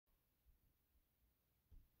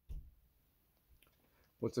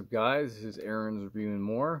What's up, guys? This is Aaron's Reviewing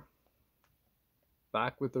More.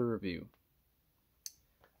 Back with a review.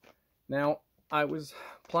 Now, I was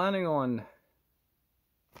planning on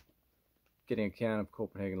getting a can of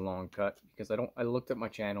Copenhagen Long Cut because I looked at my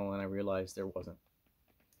channel and I realized there wasn't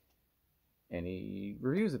any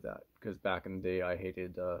reviews of that, because back in the day I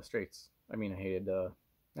hated straights. I hated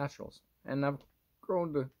naturals, and I've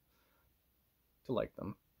grown to like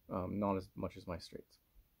them, not as much as my straights.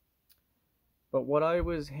 But what I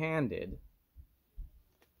was handed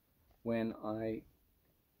when I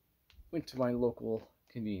went to my local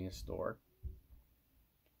convenience store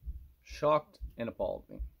shocked and appalled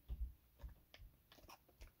me.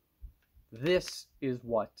 This is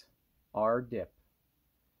what our dip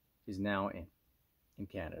is now in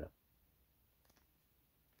Canada.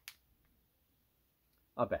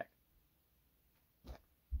 A bag.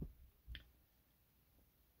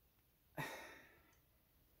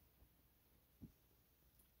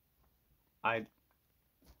 I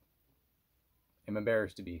am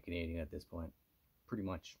embarrassed to be a Canadian at this point, pretty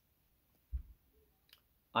much.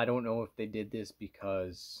 I don't know if they did this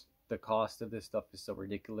because the cost of this stuff is so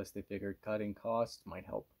ridiculous they figured cutting costs might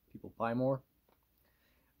help people buy more.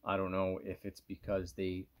 I don't know if it's because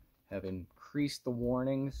they have increased the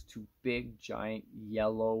warnings to big, giant,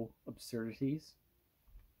 yellow absurdities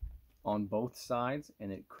on both sides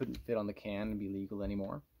and it couldn't fit on the can and be legal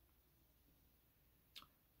anymore.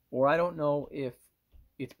 Or I don't know if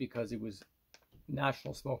it's because it was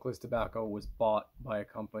National Smokeless Tobacco was bought by a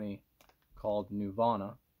company called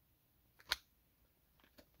Nuvana,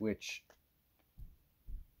 which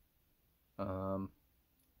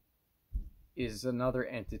is another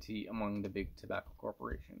entity among the big tobacco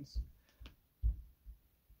corporations.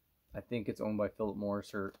 I think it's owned by Philip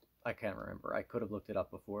Morris, or I can't remember. I could have looked it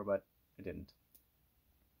up before, but I didn't.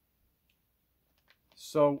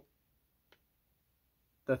 So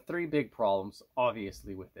the three big problems,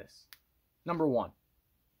 obviously, with this. Number one,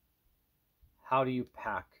 how do you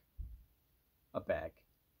pack a bag?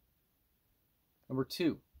 Number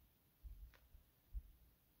two,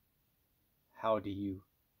 how do you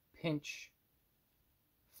pinch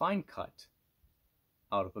fine cut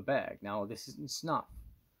out of a bag? Now, this isn't snuff,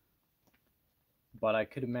 but I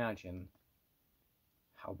could imagine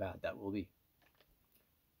how bad that will be.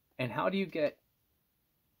 And how do you get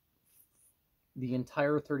the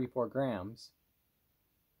entire 34 grams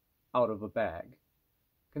out of a bag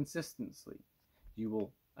consistently?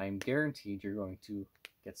 I am guaranteed you're going to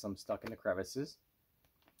get some stuck in the crevices,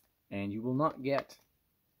 and you will not get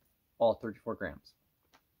all 34 grams.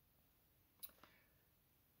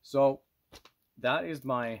 So that is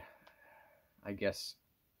my, I guess,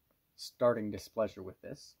 starting displeasure with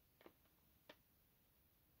this.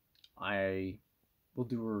 I will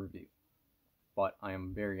do a review, but I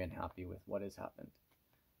am very unhappy with what has happened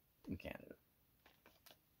in Canada.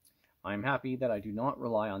 I'm happy that I do not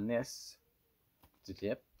rely on this to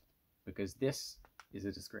dip, because this is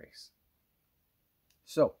a disgrace.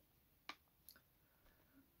 So,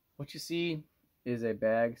 what you see is a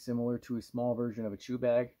bag similar to a small version of a chew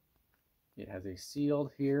bag. It has a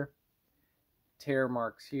sealed here, tear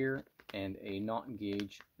marks here, and a not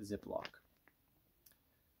engaged ziplock.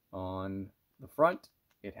 On the front,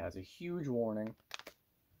 it has a huge warning,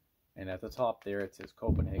 and at the top there it says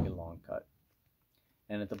Copenhagen Long Cut.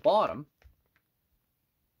 And at the bottom,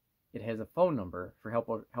 it has a phone number for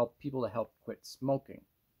help people to help quit smoking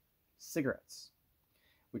cigarettes,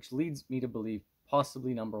 which leads me to believe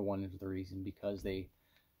possibly number one is the reason, because they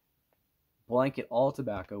blanket all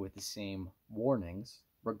tobacco with the same warnings,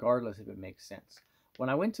 regardless if it makes sense. When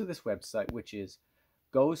I went to this website, which is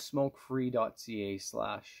gosmokefree.ca/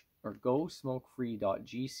 or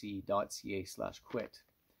gosmokefree.gc.ca/quit,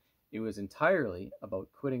 it was entirely about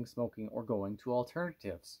quitting smoking or going to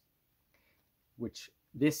alternatives, which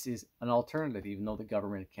this is an alternative, even though the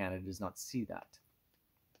government of Canada does not see that.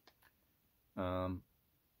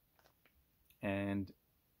 And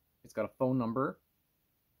it's got a phone number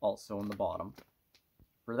also on the bottom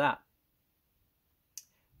for that.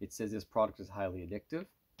 It says this product is highly addictive.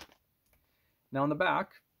 Now on the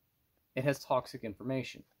back, it has toxic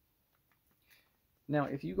information. Now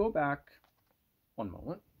if you go back one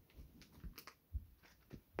moment,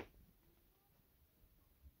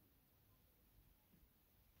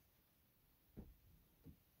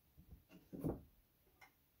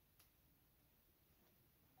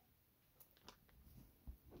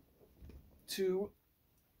 to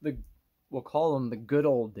we'll call them the good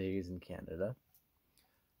old days in Canada,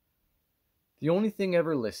 the only thing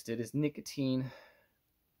ever listed is nicotine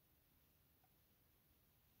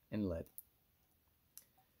and lead.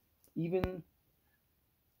 Even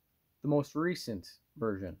the most recent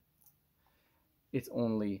version, it's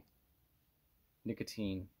only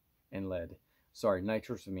nicotine and lead. Sorry,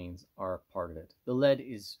 nitrosamines are part of it. The lead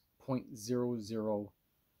is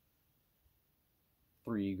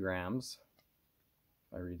 0.003 grams,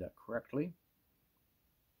 if I read that correctly.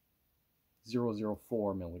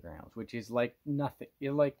 0.004 milligrams, which is like nothing.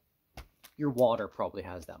 Like your water probably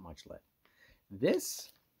has that much lead. This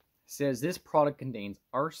says this product contains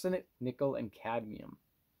arsenic, nickel, and cadmium.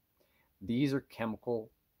 These are chemicals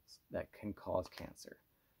that can cause cancer.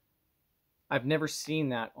 I've never seen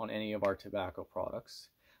that on any of our tobacco products.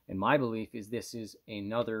 And my belief is this is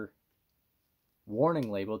another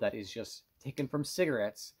warning label that is just taken from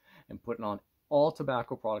cigarettes and put on all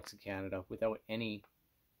tobacco products in Canada without any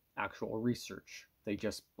actual research. They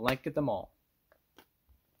just blanket them all.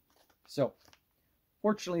 So,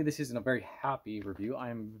 fortunately, this isn't a very happy review. I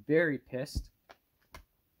am very pissed.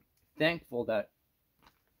 Thankful that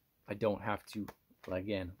I don't have to,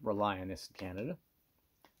 again, rely on this in Canada.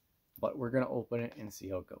 But we're going to open it and see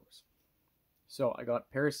how it goes. So, I got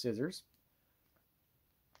a pair of scissors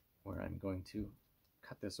where I'm going to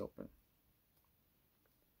cut this open.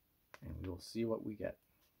 And we will see what we get.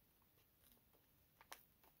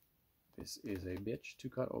 This is a bitch to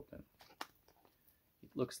cut open. It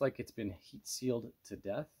looks like it's been heat sealed to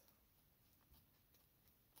death.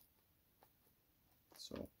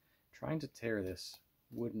 So trying to tear this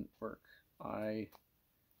wouldn't work. I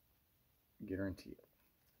guarantee it.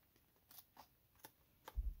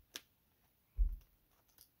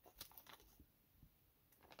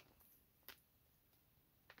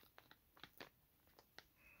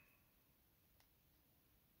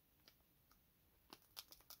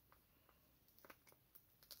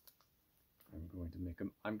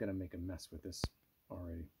 I'm gonna make a mess with this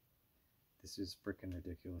already. This is freaking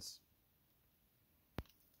ridiculous.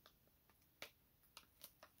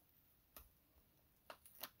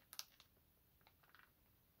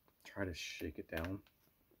 Try to shake it down.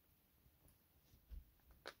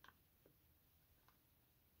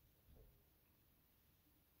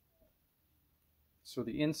 So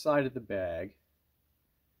the inside of the bag,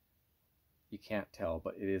 you can't tell,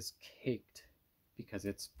 but it is caked because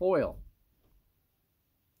it's foil,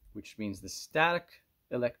 which means the static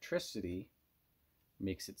electricity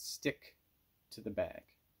makes it stick to the bag.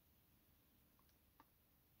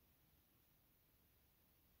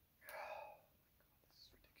 Oh my God, this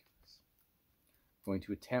is ridiculous. I'm going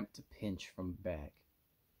to attempt to pinch from the bag.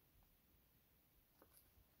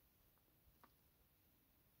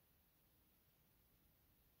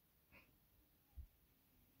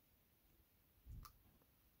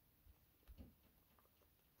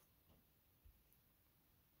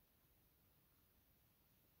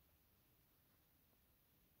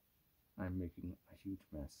 I'm making a huge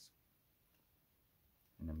mess,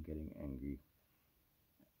 and I'm getting angry.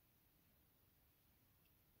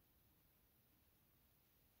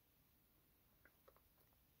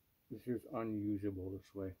 This is unusable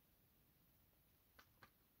this way.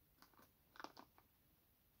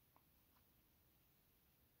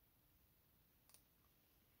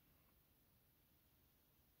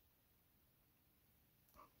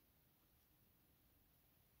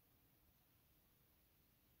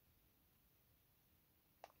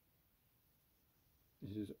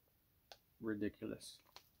 This is ridiculous.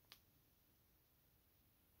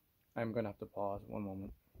 I'm gonna have to pause one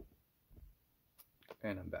moment.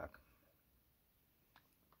 And I'm back.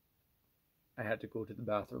 I had to go to the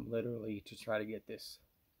bathroom literally to try to get this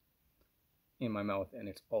in my mouth, and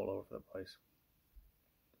it's all over the place.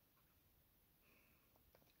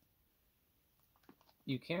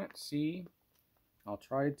 You can't see. I'll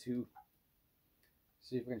try to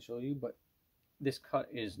see if I can show you, but this cut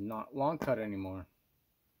is not long cut anymore.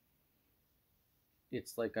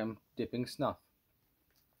 It's like I'm dipping snuff.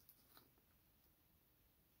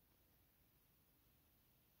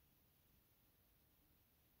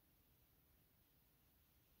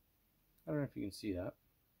 I don't know if you can see that,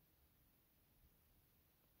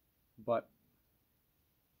 but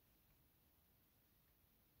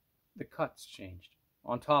the cut's changed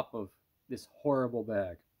on top of this horrible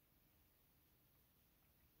bag.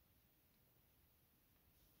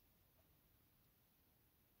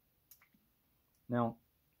 Now,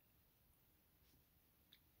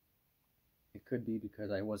 it could be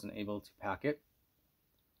because I wasn't able to pack it.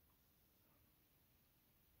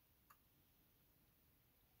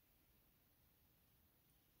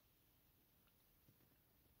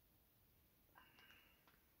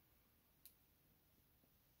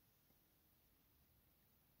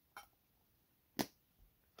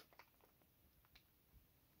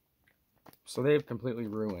 So they've completely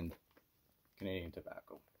ruined Canadian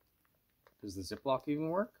tobacco. Does the Ziploc even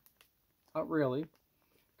work? Not really,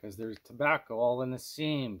 because there's tobacco all in the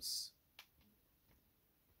seams.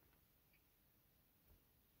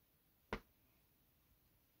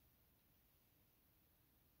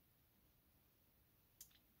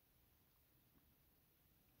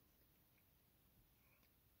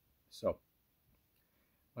 So,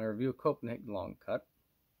 when I review a Copenhagen long cut,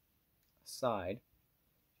 aside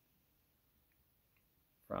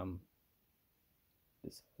from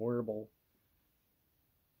this horrible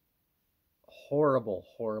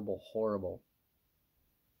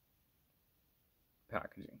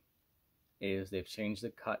packaging, is they've changed the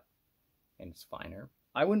cut and it's finer.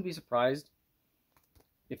 I wouldn't be surprised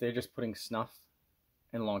if they're just putting snuff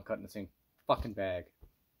and long cut in the same fucking bag.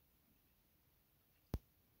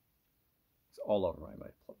 It's all over my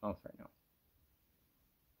mouth right now.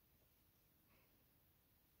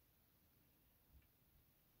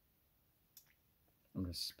 I'm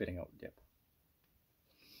just spitting out dip.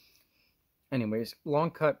 Anyways,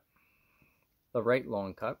 long cut, the right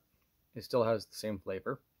long cut, it still has the same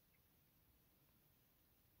flavor.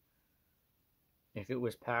 If it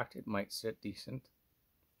was packed, it might sit decent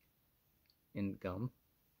in gum.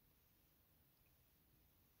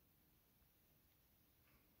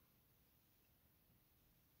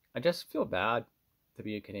 I just feel bad to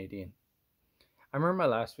be a Canadian. I remember my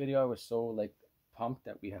last video, I was so like pumped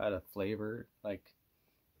that we had a flavor like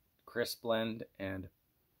crisp blend and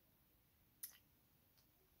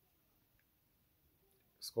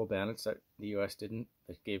Skull Bandits that the US didn't,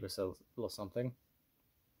 that gave us a little something.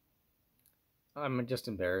 I'm just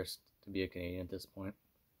embarrassed to be a Canadian at this point.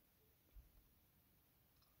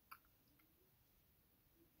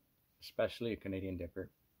 Especially a Canadian dipper.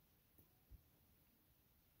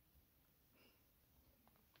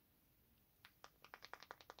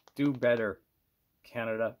 Do better,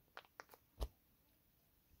 Canada.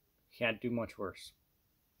 Can't do much worse.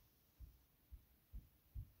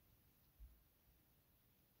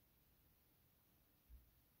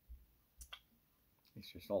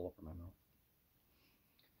 It's just all over my mouth.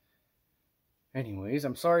 Anyways,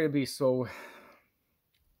 I'm sorry to be so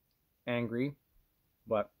angry,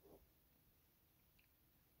 but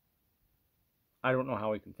I don't know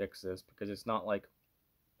how we can fix this, because it's not like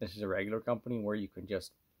this is a regular company where you can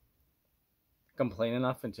just complain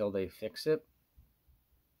enough until they fix it,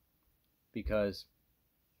 because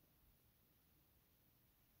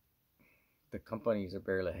the companies are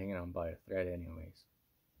barely hanging on by a thread anyways.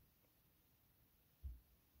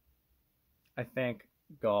 I thank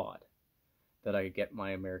God that I get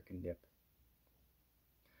my American dip.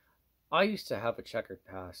 I used to have a checkered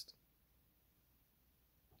past.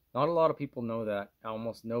 Not a lot of people know that.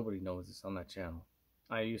 Almost nobody knows this on that channel.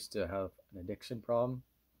 I used to have an addiction problem,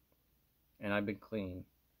 and I've been clean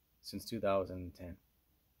since 2010.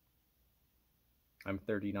 I'm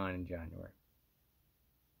 39 in January.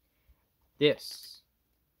 This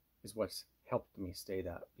is what's helped me stay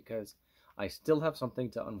that, because I still have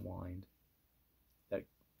something to unwind that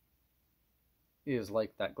is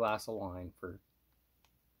like that glass of wine for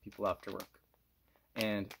people after work.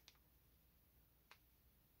 And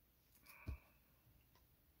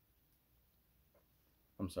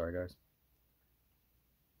I'm sorry, guys.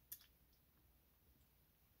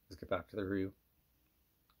 Let's get back to the review.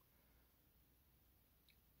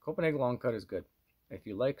 Copenhagen long cut is good. If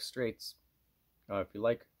you like straights, if you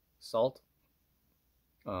like salt,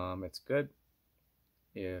 it's good.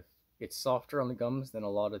 If it's softer on the gums than a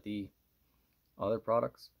lot of the other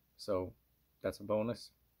products, so that's a bonus.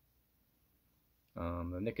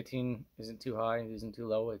 The nicotine isn't too high, it isn't too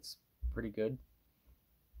low, it's pretty good.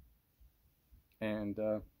 And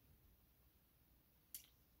up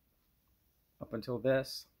until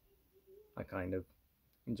this, I kind of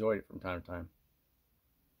enjoyed it from time to time.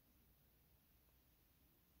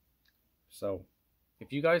 So,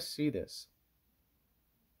 if you guys see this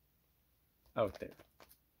out there,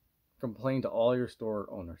 complain to all your store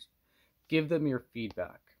owners. Give them your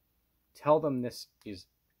feedback. Tell them this is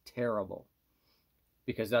terrible.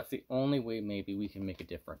 Because that's the only way maybe we can make a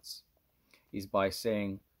difference, is by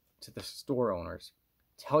saying to the store owners,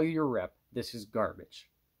 tell your rep this is garbage.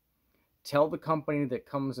 Tell the company that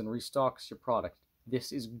comes and restocks your product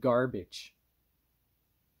this is garbage.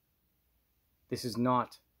 This is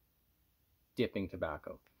not dipping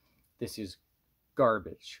tobacco. This is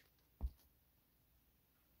garbage.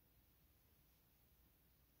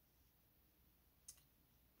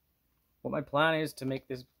 What my plan is to make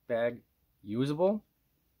this bag usable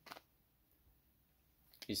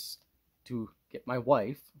is to get my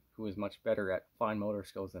wife, who is much better at fine motor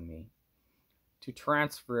skills than me, to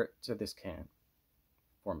transfer it to this can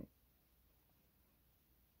for me.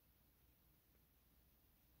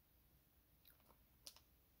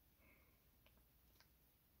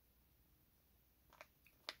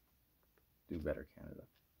 Do better, Canada.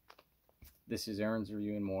 This is Aaron's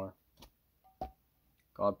Review and More.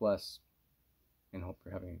 God bless, and hope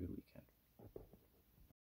you're having a good weekend.